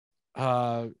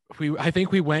I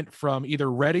think we went from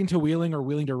either Reading to Wheeling or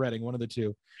Wheeling to Reading, one of the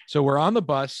two. So we're on the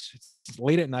bus. It's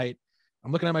late at night.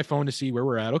 I'm looking at my phone to see where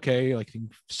we're at. Okay, like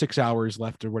 6 hours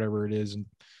left or whatever it is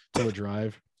until the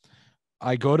drive.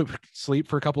 I go to sleep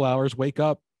for a couple hours, wake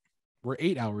up. We're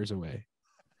 8 hours away.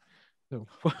 So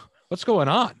what's going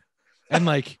on? And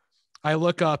like, I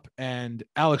look up and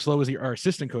Alex Lowe was our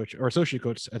assistant coach or associate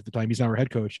coach at the time. He's now our head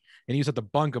coach. And he's at the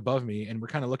bunk above me. And we're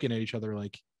kind of looking at each other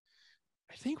like,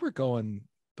 I think we're going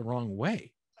the wrong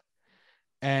way.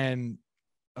 And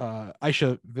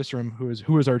Aisha Visram,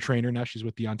 who is our trainer, now she's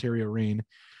with the Ontario Reign.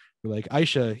 We're like,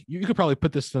 Aisha, you could probably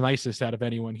put this the nicest out of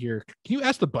anyone here. Can you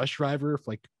ask the bus driver if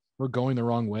like we're going the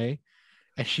wrong way?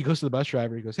 And she goes to the bus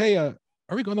driver. He goes, hey, are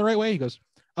we going the right way? He goes,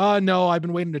 no, I've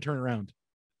been waiting to turn around.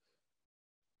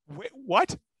 Wait,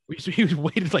 what? He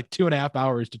waited like 2.5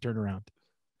 hours to turn around.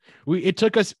 It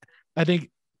took us, I think,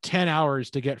 10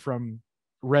 hours to get from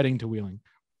Reading to Wheeling.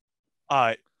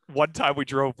 One time we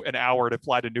drove an hour to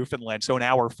fly to Newfoundland. So an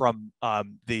hour from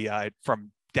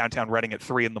from downtown Reading at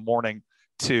 3 a.m.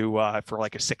 to for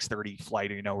like a 6:30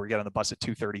 flight. You know, we get on the bus at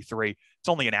 2:33. It's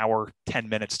only an hour, 10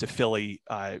 minutes to Philly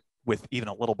with even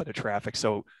a little bit of traffic.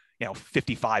 So,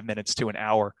 55 minutes to an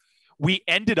hour. We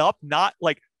ended up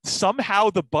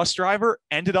somehow the bus driver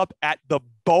ended up at the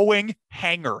Boeing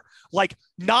hangar,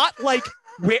 not like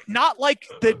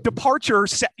the departure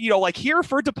set, like here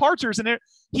for departures. And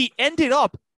he ended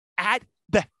up at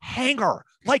the hangar.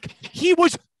 Like he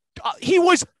was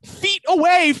feet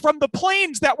away from the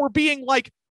planes that were being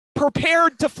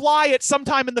prepared to fly at some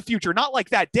time in the future. Not like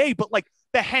that day, but like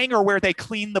the hangar where they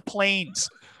clean the planes.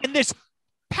 In this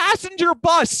passenger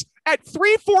bus at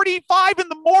 3:45 in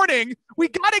the morning, we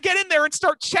got to get in there and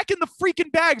start checking the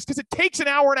freaking bags because it takes an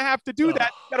hour and a half to do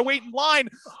that. You got to wait in line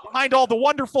behind all the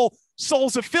wonderful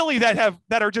souls of Philly that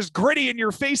are just gritty in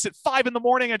your face at 5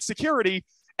 a.m. at security.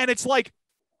 And it's like,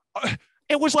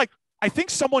 it was like, I think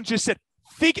someone just said,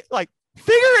 figure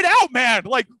it out, man.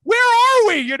 Like, where are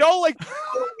we? How are we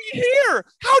here?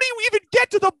 How do you even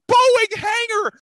get to the Boeing hangar?